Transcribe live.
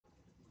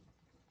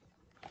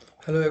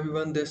Hello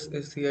everyone, this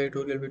is the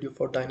tutorial video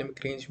for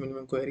dynamic range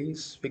minimum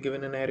queries. We're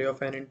given an array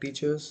of n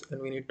integers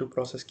and we need to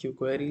process q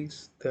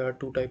queries. There are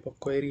two types of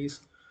queries.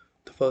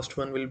 The first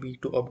one will be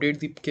to update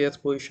the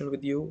kth position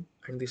with u,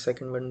 and the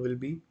second one will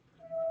be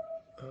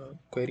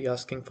query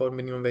asking for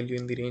minimum value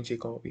in the range a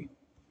comma b.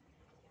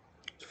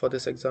 So for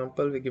this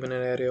example, we're given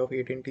an array of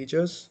 8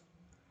 integers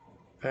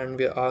and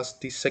we're asked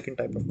the second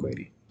type of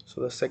query.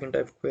 So the second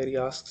type of query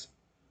asks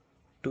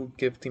to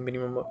give the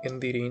minimum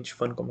in the range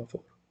 1 comma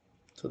 4.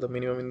 So the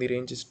minimum in the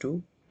range is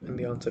 2 and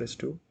the answer is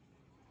 2.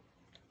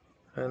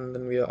 And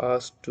then we are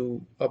asked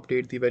to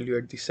update the value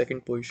at the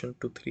second position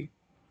to 3.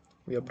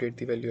 We update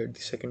the value at the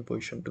second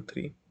position to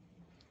 3.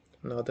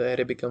 Now the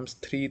array becomes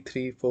 3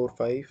 3 4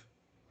 5,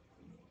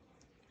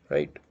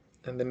 right?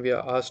 And then we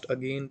are asked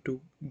again to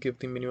give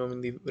the minimum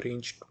in the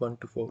range 1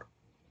 to 4,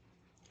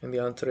 and the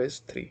answer is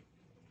 3.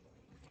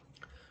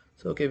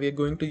 So okay, we are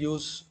going to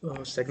use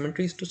segment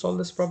trees to solve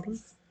this problem.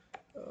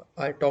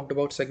 I talked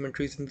about segment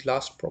trees in the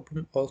last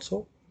problem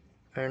also,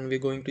 and we're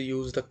going to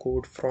use the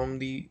code from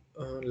the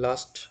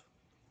last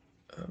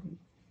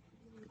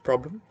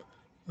problem.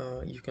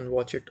 You can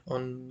watch it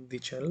on the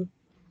channel,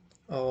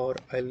 or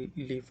I'll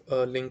leave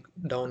a link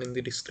down in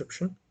the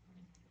description.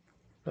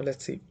 Now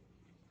let's see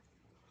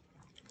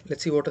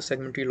what a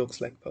segment tree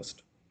looks like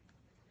first.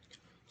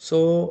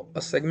 So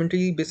a segment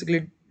tree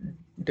basically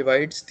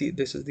divides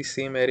this is the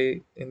same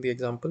array in the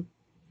example,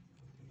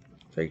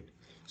 right?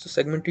 So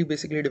segment tree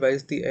basically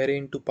divides the array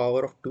into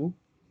power of 2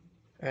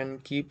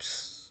 and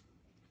keeps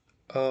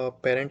a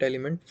parent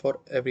element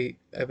for every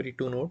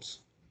two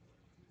nodes.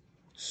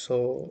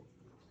 So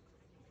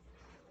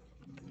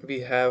we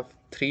have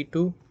 3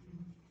 2,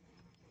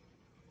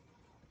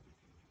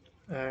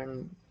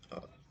 and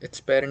its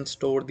parents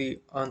store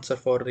the answer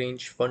for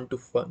range 1 to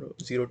 1,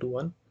 0 to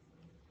 1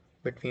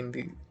 between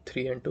the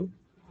 3 and 2.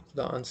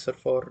 The answer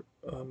for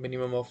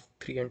minimum of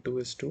 3 and 2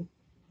 is 2.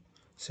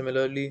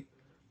 Similarly,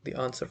 the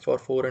answer for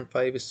 4 and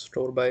 5 is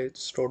stored by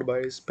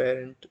its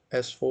parent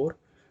as 4,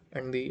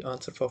 and the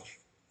answer for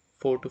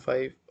 4 to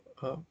 5,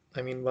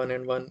 I mean 1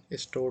 and 1,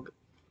 is stored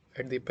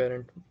at the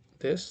parent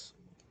this,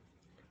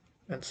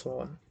 and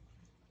so on.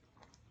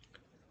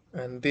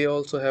 And they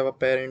also have a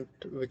parent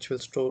which will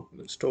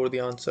store the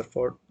answer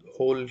for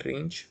whole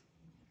range,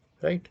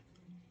 right?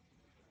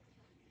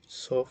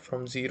 So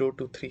from 0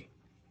 to 3,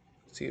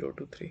 0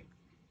 to 3,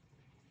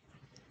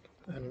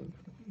 and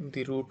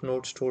the root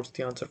node stores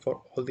the answer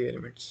for all the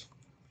elements,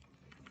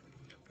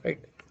 right?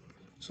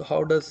 So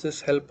how does this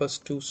help us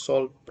to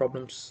solve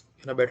problems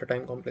in a better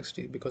time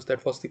complexity? Because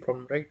that was the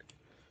problem, right?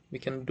 We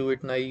can do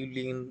it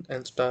naively in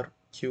n star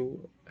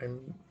q,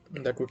 and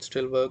that would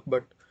still work,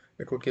 but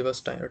it would give us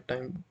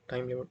time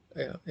limit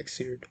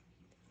exceeded,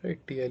 right?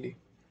 TLE.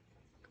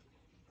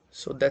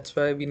 So that's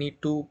why we need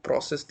to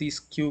process these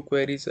q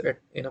queries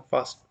in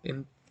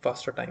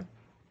faster time.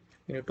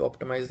 We need to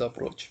optimize the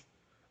approach.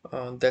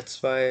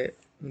 That's why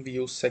we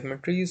use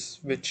segment trees,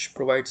 which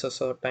provides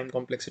us a time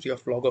complexity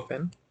of log of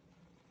n.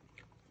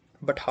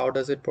 But how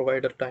does it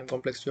provide a time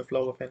complexity of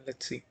log of n?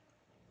 Let's see.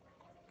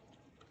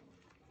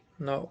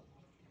 Now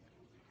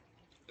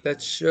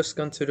let's just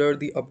consider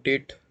the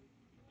update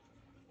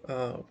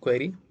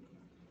query.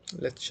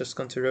 Let's just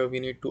consider we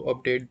need to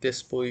update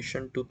this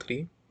position to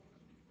 3,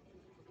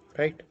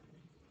 right?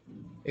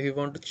 If we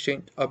want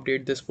to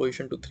update this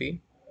position to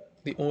 3,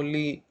 the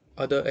only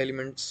other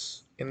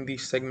elements in the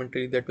segment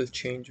tree that will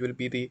change will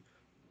be the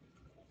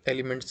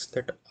elements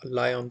that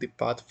lie on the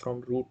path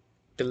from root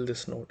till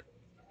this node,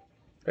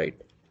 right?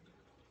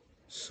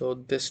 So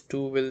this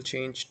 2 will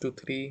change to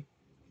 3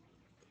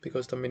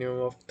 because the minimum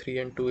of 3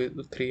 and 2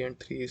 is 3 and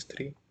 3 is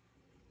 3,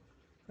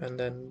 and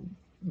then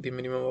the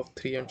minimum of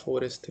 3 and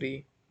 4 is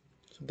 3,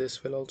 so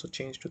this will also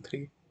change to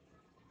 3,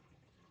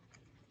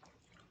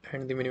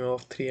 and the minimum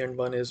of 3 and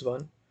 1 is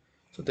 1,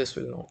 so this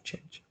will not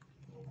change.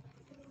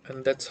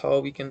 And that's how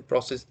we can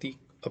process the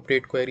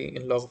update query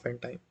in log of n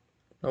time.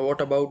 Now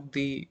what about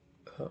the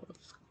uh,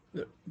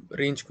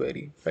 range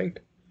query, right?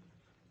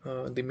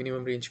 The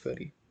minimum range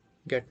query,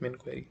 get min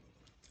query.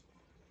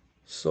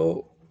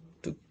 So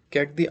to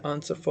get the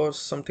answer for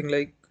something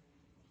like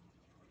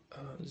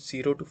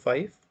 0 to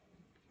 5,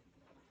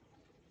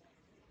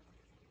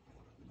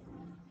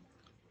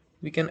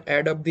 we can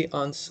add up the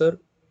answer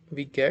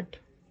we get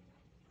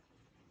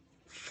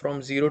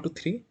from 0 to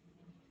 3,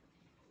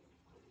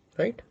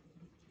 right?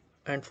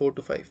 And 4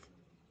 to 5.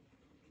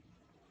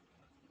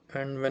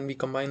 And when we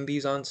combine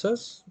these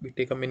answers, we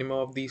take a minimum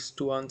of these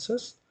two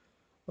answers,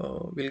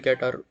 we'll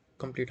get our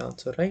complete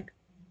answer, right?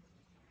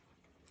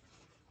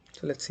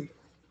 So let's see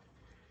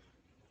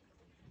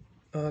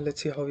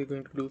how we're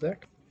going to do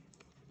that.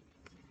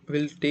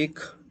 We'll take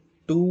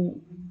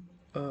two,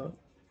 uh,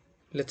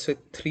 let's say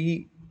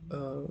three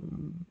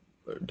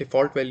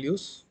default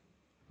values.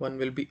 One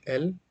will be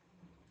L,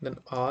 then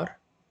R,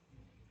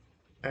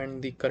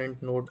 and the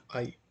current node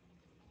I,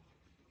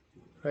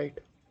 right?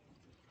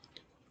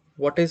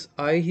 What is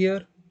I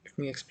here? Let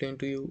me explain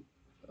to you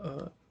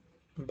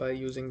by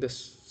using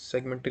this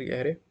segment tree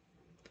array.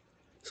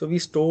 So we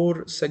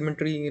store segment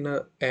tree in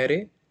a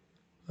array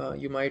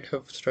You might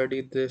have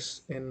studied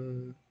this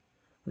in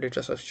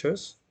data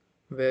structures,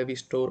 where we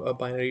store a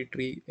binary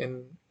tree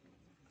in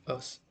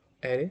a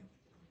array.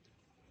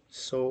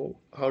 So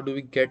how do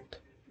we get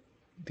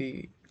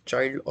the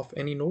child of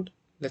any node?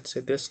 Let's say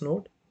this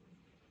node.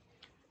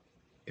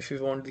 If we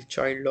want the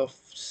child of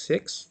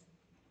 6,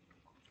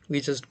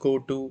 we just go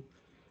to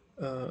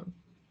uh,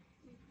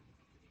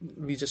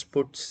 we just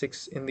put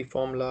 6 in the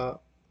formula.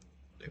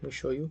 Let me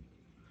show you.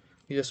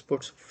 We just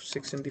put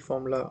 6 in the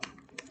formula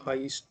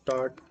I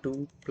star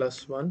 2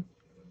 plus 1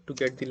 to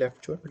get the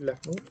left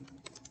node,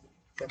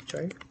 left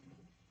child,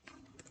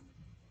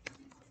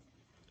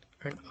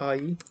 and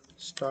I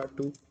star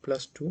 2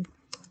 plus 2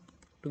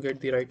 to get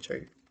the right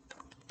child,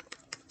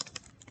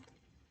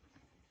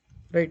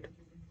 right?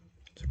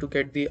 So to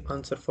get the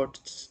answer for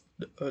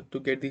to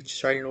get the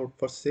child node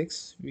for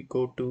 6, we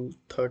go to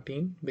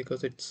 13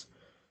 because it's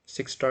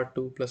 6 star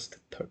 2 plus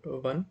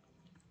 1,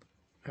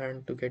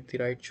 and to get the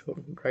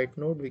right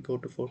node we go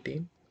to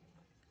 14.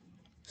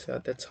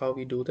 So that's how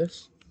we do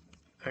this,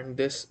 and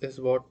this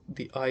is what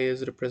the I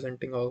is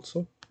representing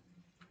also.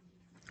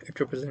 It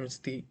represents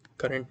the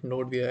current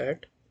node we are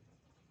at.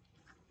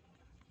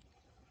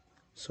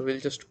 So we'll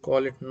just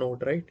call it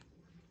node, right?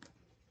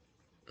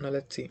 Now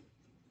let's see.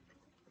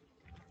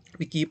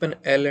 We keep an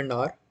L and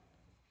R.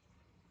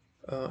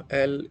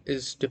 L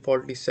is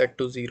defaultly set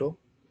to 0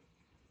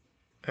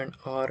 and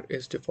R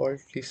is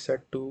defaultly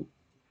set to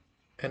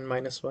n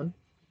minus 1,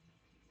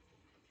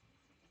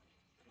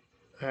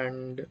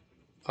 and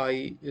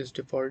I is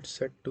default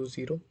set to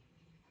 0.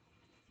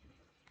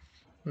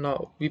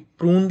 Now we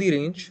prune the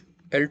range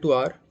L to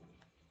R.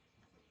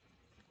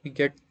 We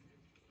get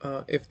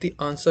if the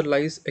answer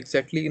lies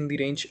exactly in the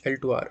range L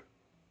to R,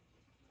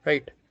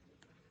 right?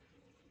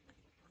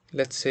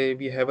 Let's say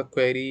we have a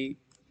query.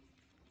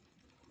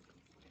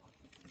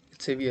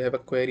 Let's say we have a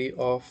query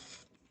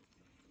of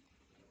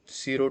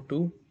 0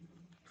 to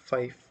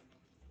 5,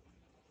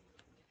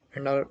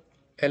 and our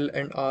L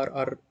and R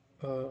are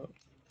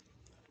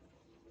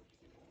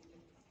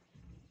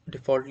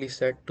defaultly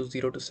set to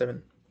 0 to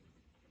 7.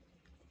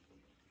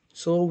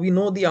 So we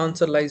know the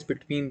answer lies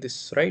between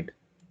this, right?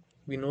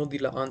 We know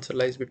the answer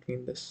lies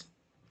between this.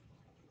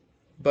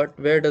 But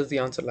where does the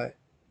answer lie?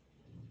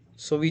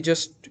 So we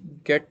just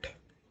get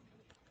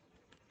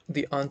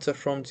the answer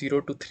from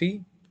 0 to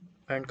 3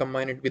 and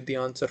combine it with the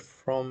answer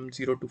from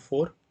 0 to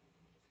 4.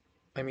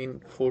 I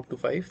mean 4 to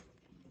 5,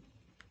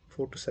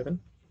 4 to 7.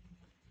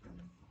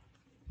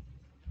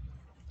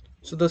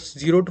 So the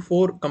 0 to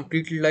 4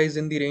 completely lies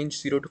in the range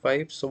 0 to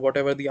 5. So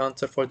whatever the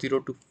answer for 0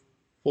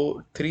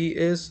 to 3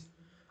 is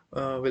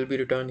will be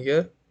returned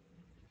here.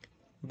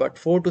 But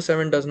 4 to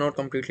 7 does not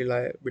completely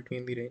lie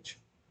between the range.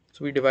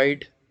 So we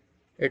divide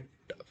it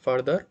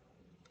further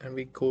and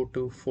we go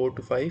to 4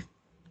 to 5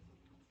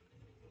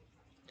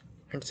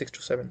 and 6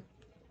 to 7.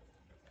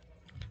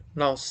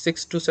 Now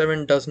 6 to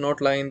 7 does not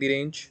lie in the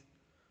range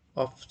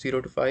of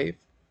 0 to 5.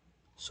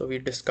 So we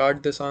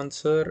discard this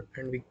answer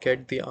and we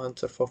get the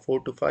answer for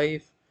 4 to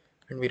 5,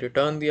 and we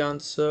return the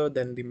answer.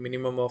 Then the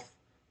minimum of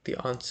the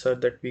answer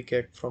that we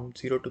get from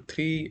 0 to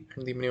 3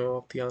 and the minimum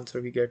of the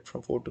answer we get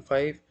from 4 to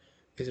 5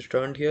 is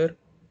returned here,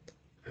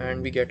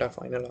 and we get our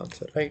final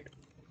answer, right?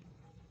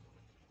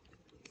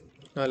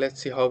 Now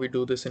let's see how we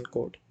do this in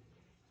code.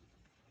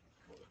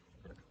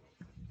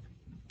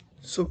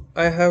 So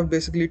I have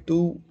basically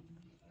two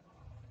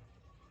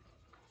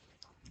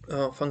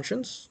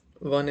functions.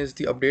 One is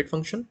the update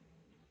function,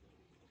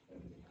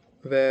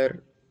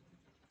 where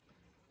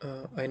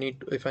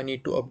if I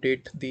need to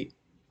update the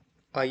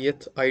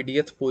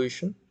idth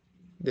position,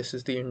 this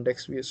is the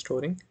index we are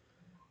storing,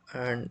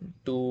 and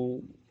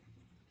to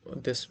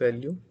this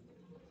value.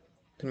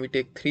 Then we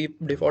take 3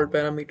 default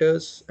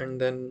parameters and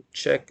then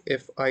check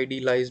if id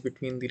lies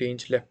between the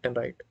range left and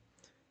right.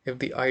 If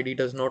the id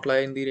does not lie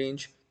in the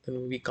range,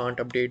 then we can't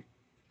update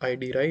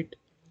id right.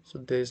 So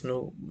there's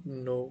no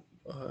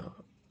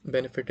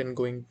benefit in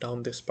going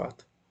down this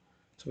path.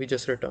 So we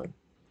just return.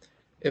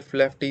 If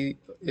left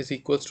is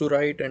equals to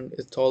right and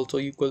it's also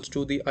equals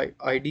to the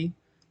id,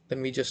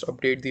 then we just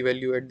update the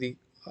value at the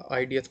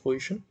idth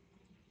position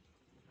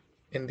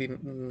in the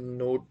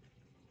node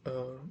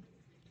uh,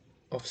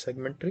 of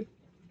segment tree,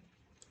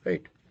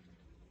 right?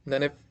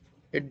 Then if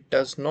it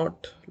does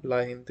not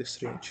lie in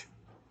this range,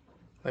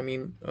 I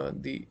mean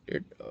the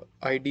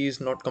id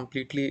is not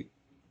completely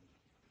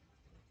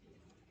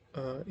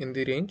in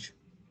the range,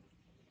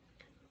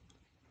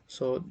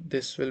 so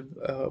this will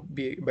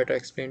be better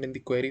explained in the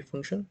query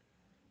function.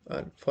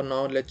 For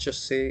now, let's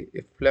just say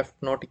if left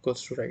not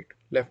equals to right,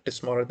 left is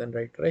smaller than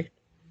right, right?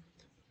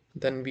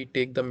 Then we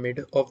take the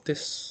mid of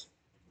this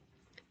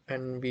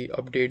and we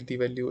update the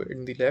value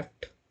in the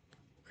left,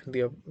 and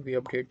we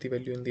update the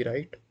value in the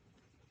right.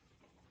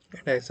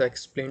 And as I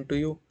explained to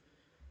you,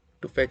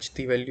 to fetch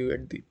the value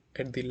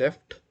at the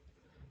left,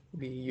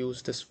 we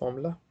use this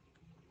formula,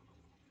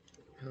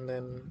 and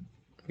then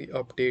we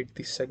update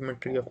the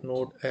segment tree of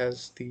node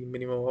as the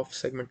minimum of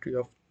segment tree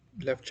of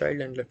left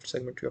child and left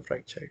segment tree of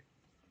right child.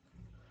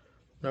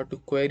 Now to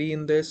query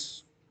in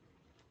this,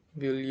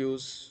 we'll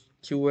use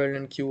QL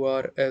and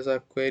QR as our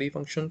query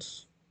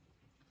functions,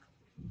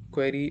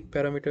 query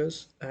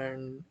parameters,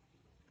 and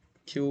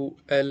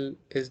QL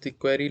is the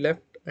query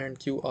left and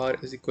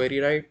QR is the query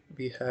right.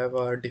 We have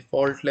our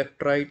default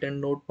left, right, and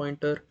node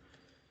pointer.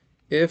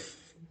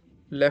 If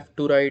left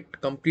to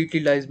right completely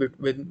lies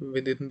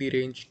within the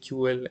range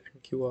QL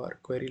and QR,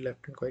 query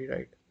left and query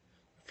right.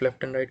 If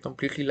left and right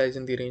completely lies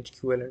in the range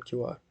QL and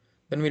QR,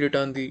 then we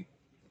return the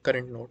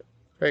current node,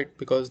 right?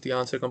 Because the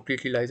answer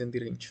completely lies in the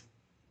range.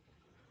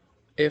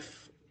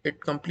 If it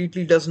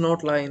completely does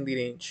not lie in the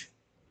range,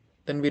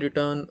 then we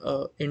return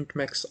a int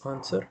max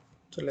answer.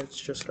 So let's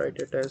just write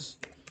it as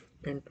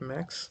int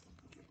max,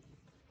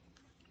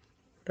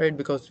 right?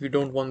 Because we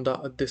don't want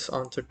this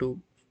answer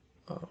to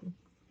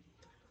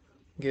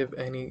give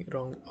any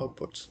wrong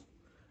outputs.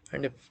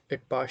 And if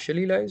it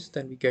partially lies,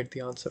 then we get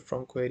the answer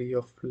from query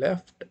of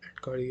left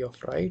and query of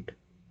right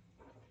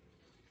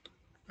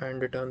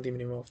and return the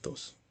minimum of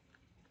those.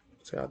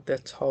 So yeah,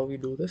 that's how we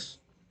do this.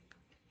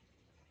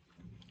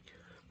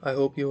 I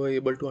hope you were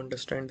able to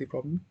understand the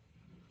problem,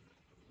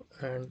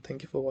 and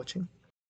thank you for watching.